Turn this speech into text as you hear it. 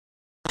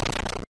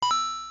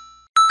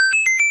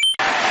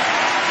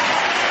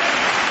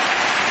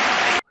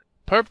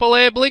Purple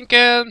A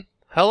blinking!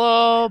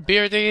 Hello,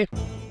 Beardy!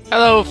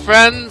 Hello,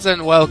 friends,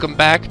 and welcome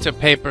back to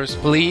Papers,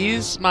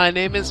 Please. My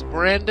name is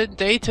Brandon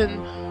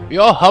Dayton,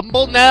 your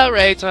humble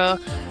narrator,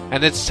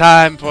 and it's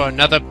time for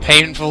another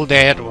painful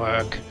day at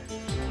work.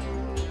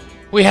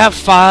 We have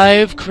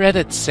 5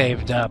 credits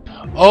saved up.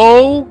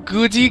 Oh,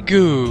 goody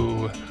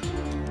goo!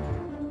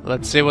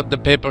 Let's see what the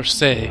papers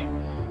say.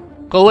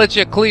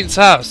 Kolechia cleans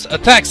house,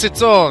 attacks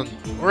its own.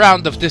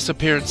 Round of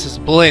disappearances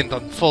blamed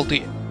on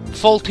faulty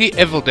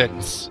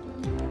evidence.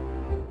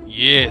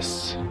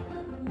 Yes.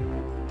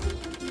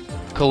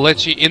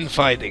 Kolechi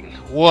infighting.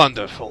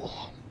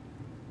 Wonderful.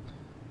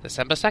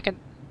 December 2nd,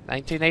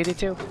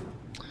 1982.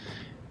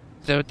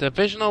 The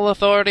Divisional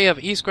Authority of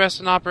East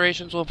Crescent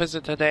Operations will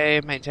visit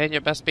today. Maintain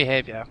your best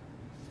behavior.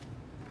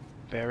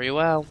 Very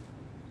well.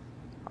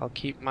 I'll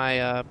keep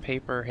my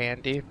paper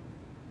handy.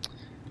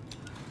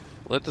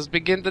 Let us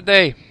begin the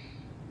day.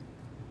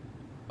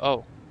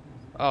 Oh.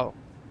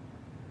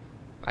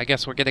 I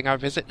guess we're getting our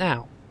visit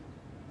now.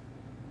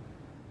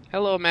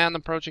 Hello, man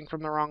approaching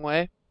from the wrong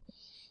way.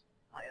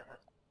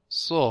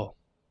 So,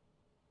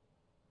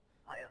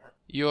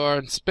 you are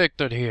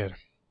inspector here.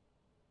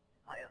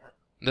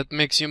 That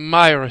makes you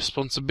my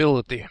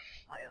responsibility.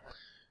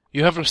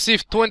 You have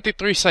received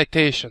 23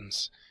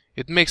 citations.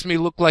 It makes me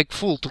look like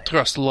fool to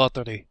trust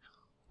lottery.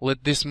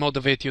 Let this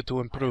motivate you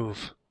to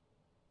improve.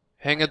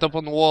 Hang it up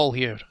on the wall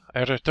here.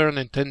 I return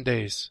in 10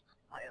 days.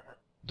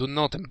 Do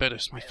not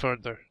embarrass me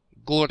further.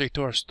 Glory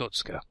to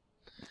Arstotzka.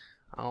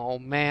 Oh,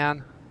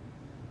 man.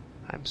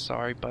 I'm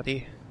sorry,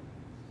 buddy.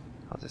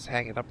 I'll just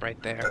hang it up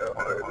right there.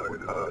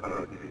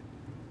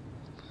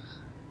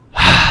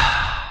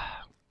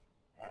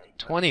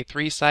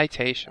 23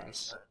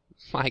 citations.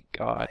 My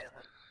God.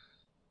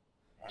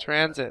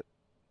 Transit.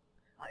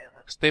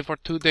 Stay for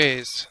 2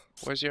 days.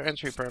 Where's your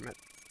entry permit?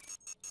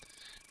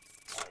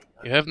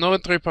 You have no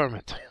entry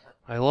permit.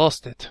 I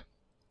lost it.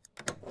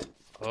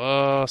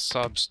 Oh,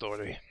 sob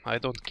story. I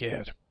don't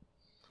care.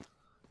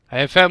 I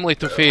have family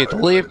to feed.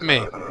 Leave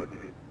me.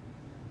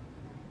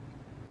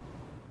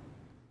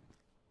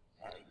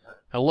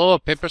 Hello,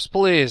 papers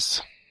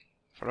please.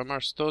 From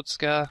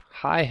Arstotzka,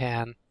 High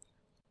Han.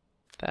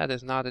 That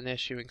is not an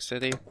issuing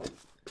city.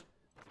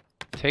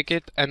 Take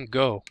it and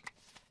go.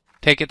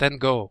 Take it and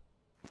go.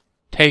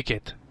 Take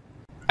it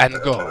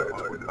and go.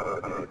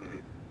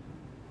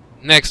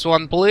 Next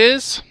one,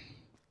 please.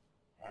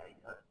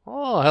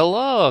 Oh,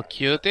 hello,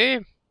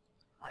 cutie.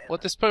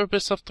 What is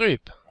purpose of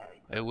trip?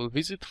 I will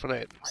visit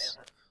friends.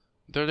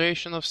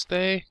 Duration of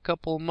stay,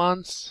 couple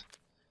months.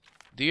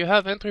 Do you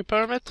have entry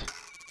permit?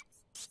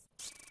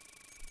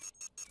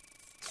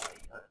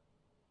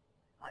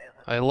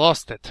 I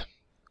lost it.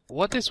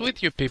 What is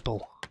with you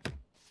people?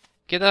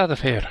 Get out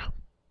of here.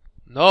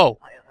 No,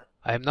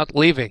 I am not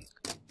leaving.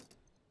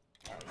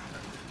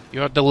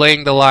 You are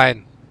delaying the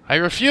line. I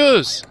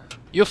refuse!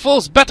 You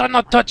fools better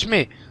not touch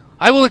me!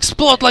 I will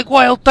explode like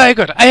Wild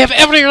Tiger! I have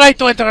every right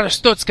to enter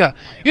Arstotzka!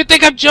 You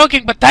think I'm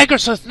joking, but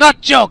tigers does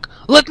not joke!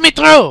 Let me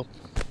through!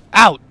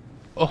 Out!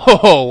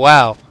 Oh,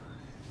 wow.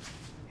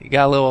 You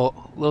got a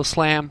little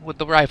slam with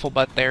the rifle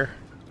butt there.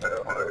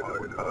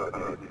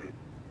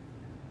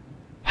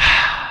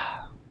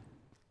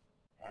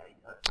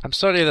 I'm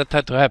sorry that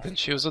had to happen.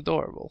 She was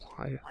adorable.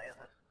 I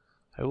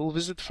will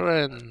visit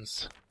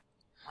friends.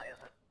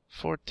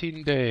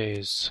 14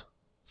 days.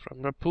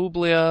 From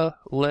Republia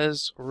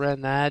Les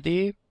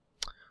Renadi.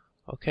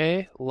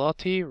 Okay,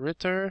 Lottie,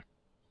 Ritter.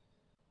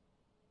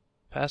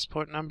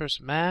 Passport numbers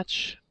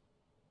match.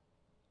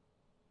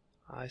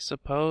 I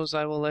suppose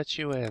I will let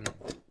you in.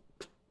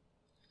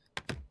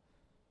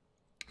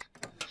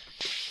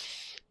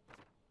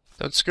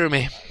 Don't screw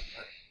me.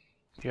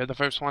 You're the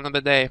first one of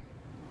the day.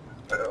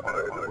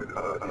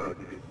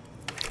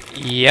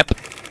 Yep.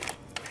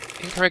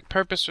 Incorrect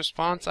purpose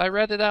response. I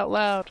read it out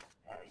loud.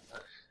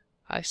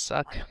 I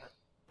suck.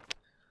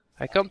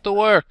 I come to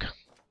work.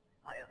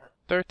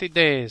 30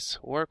 days.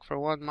 Work for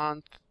 1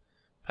 month.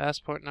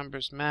 Passport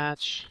numbers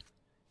match.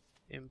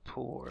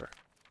 Impur.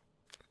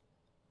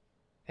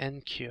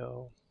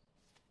 Enkyo.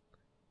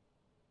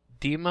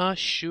 Dima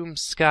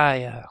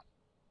Shumskaya.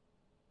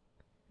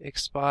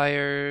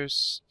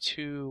 Expires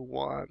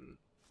 2/1.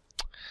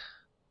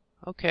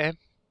 Okay.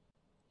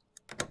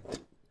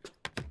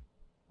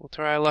 We'll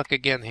try our luck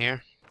again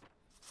here.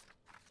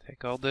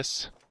 Take all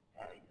this.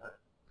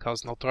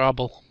 Cause no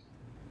trouble.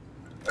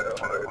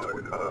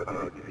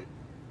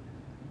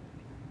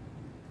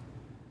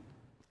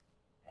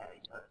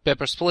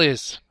 Papers,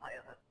 please.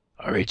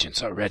 Our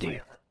agents are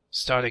ready.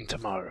 Starting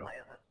tomorrow.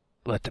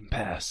 Let them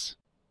pass.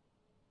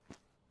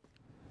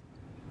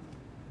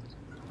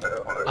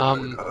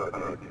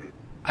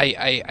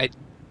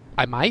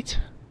 I might?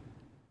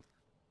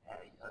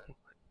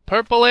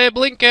 Purple A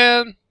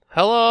blinking!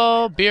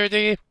 Hello,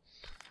 Beardy!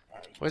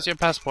 Where's your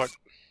passport?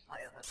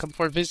 Come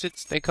for a visit,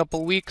 stay a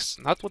couple weeks,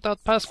 not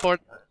without passport.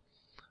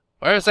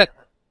 Where is it?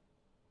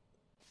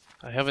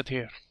 I have it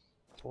here.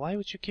 Why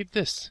would you keep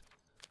this?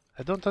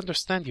 I don't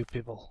understand you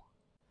people.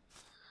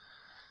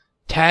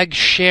 Tag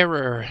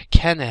sharer,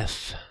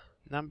 Kenneth.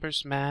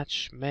 Numbers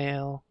match,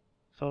 male.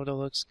 photo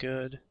looks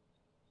good.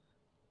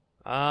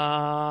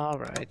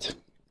 Alright.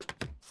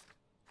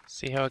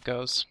 See how it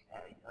goes.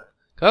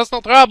 Cause no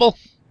trouble!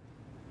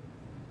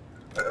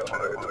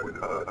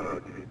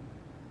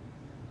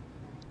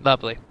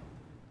 Lovely.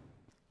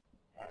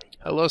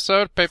 Hello,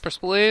 sir. Papers,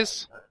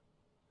 please.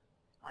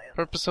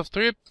 Purpose of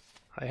trip.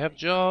 I have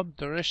job.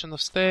 Duration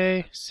of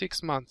stay.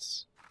 6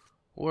 months.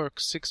 Work.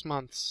 6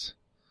 months.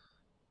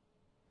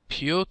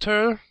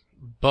 Pyotr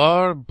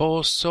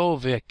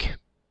Barbosovic.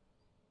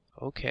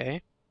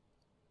 Okay.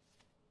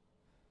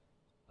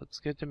 Looks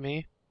good to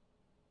me.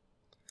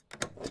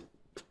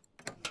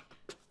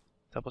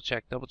 Double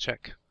check, double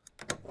check.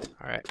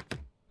 Alright.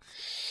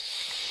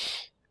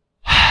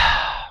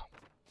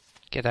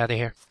 Get out of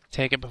here.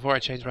 Take it before I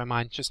change my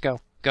mind. Just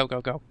go. Go,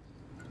 go, go.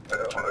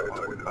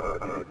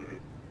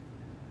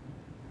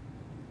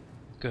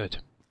 Good.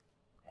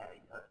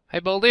 Hey,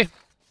 Baldy.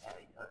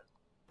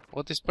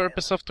 What is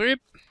purpose of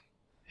trip?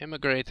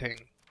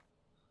 Immigrating.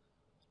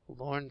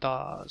 Lorne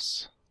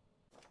Dawes.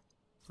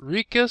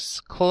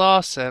 Rikus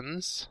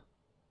Clausens.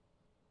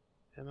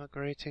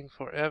 Immigrating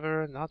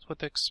forever, not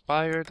with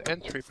expired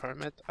entry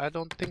permit. I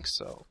don't think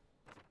so.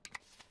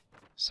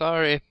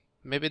 Sorry.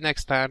 Maybe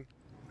next time.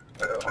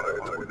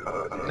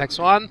 Next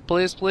one,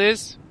 please,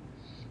 please.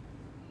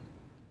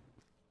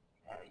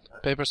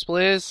 Papers,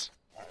 please.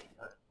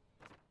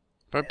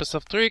 Purpose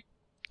of trip,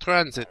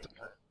 transit.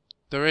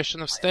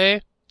 Duration of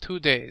stay, 2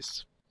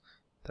 days.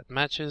 That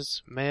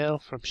matches. Mail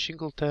from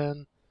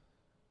Shingleton.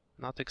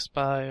 Not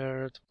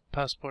expired.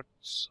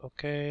 Passports,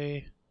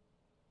 okay.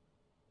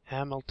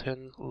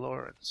 Hamilton,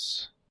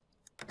 Lawrence.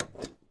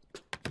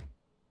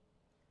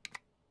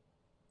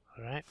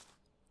 Alright.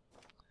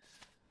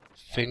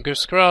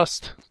 Fingers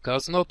crossed.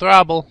 Cause no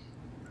trouble.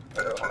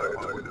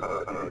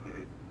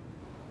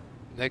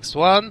 Next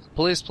one,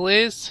 please,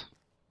 please.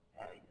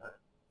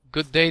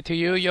 Good day to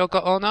you,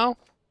 Yoko Ono.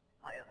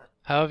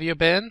 How have you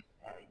been?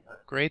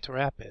 Great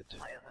Rapid.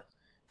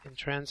 In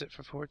transit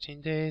for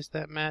 14 days,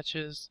 that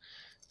matches.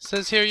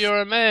 Says here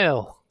you're a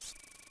male.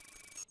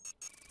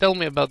 Tell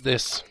me about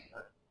this.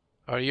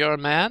 Are you a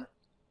man?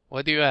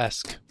 What do you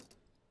ask?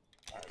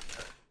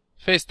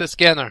 Face the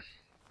scanner.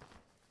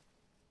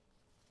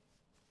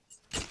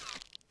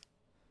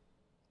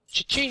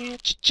 Cha-cha,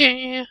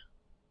 cha-cha.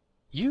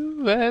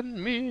 You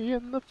and me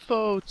in the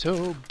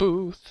photo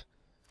booth.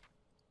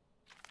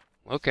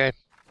 Okay.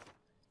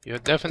 You're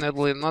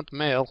definitely not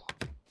male.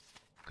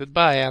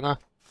 Goodbye, Anna.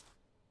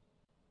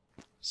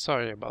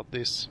 Sorry about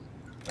this.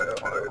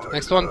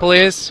 Next one,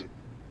 please.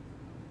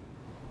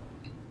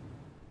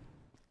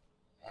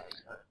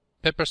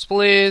 Peppers,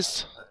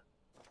 please.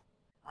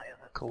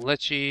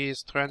 Kalechi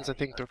is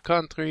transiting through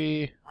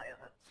country.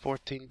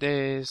 14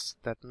 days.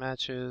 That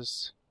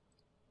matches.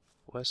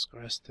 West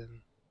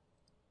Creston.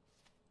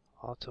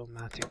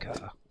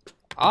 Automatica.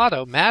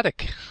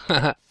 Automatic!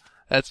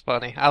 That's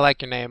funny. I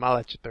like your name. I'll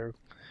let you through.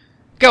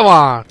 Go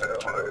on!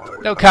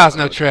 No cause,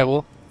 no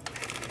trouble.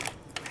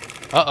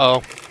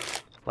 Uh-oh.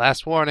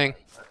 Last warning.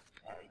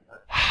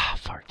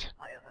 Fart.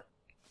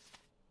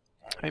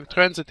 I'm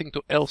transiting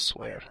to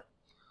elsewhere.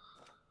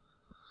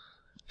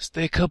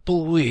 Stay a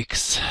couple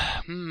weeks.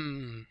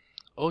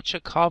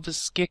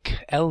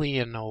 Ochakovskik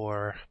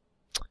Eleanor.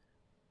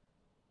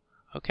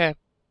 Okay.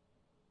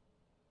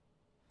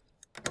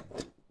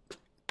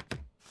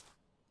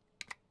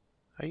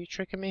 Are you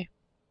tricking me?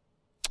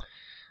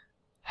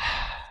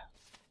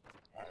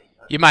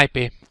 You might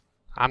be.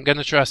 I'm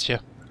gonna trust you.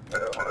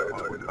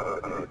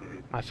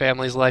 My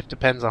family's life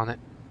depends on it.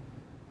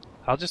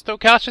 I'll just throw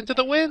caution to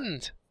the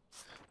wind.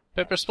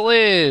 Peppers,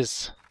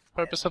 please.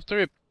 Purpose of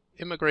trip.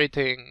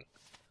 Immigrating.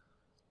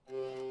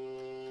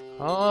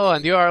 Oh,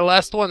 and you're our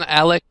last one,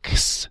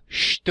 Alex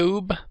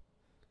Stube.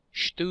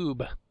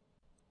 Stube.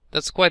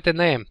 That's quite a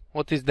name.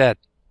 What is that?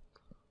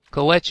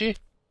 Kalechi?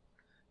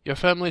 Your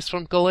family's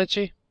from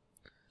Kalechi?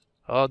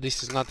 Oh,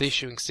 this is not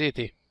issuing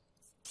city.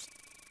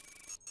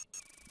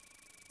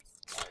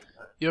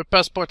 Your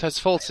passport has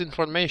false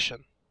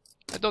information.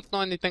 I don't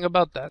know anything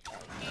about that.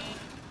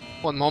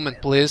 One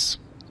moment, please.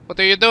 What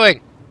are you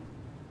doing?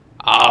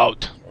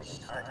 Out.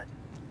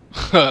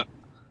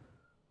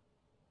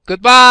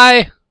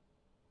 Goodbye!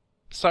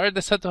 Sorry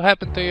this had to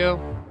happen to you.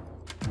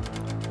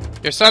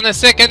 Your son is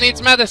sick and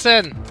needs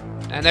medicine.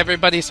 And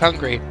everybody's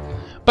hungry.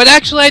 But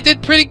actually I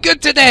did pretty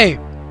good today!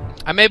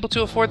 I'm able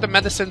to afford the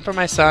medicine for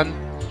my son,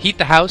 heat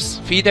the house,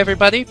 feed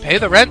everybody, pay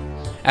the rent,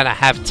 and I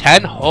have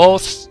 10 whole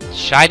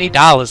shiny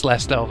dollars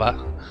left over.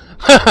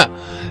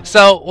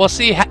 So we'll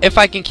see if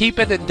I can keep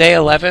it in day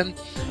 11.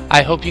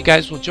 I hope you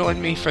guys will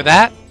join me for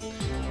that.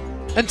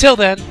 Until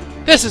then,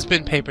 this has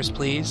been Papers,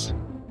 Please.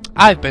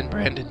 I've been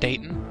Brandon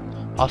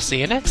Dayton. I'll see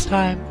you next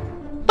time.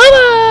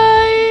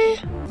 Bye-bye!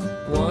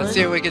 Let's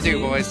see what we can do,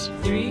 boys.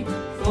 3,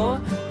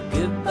 4,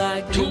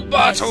 goodbye, To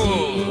battle!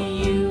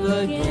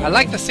 I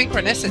like the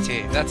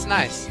synchronicity. That's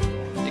nice.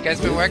 You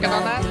guys been working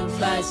on that?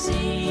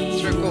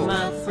 It's real cool.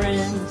 My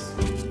friends.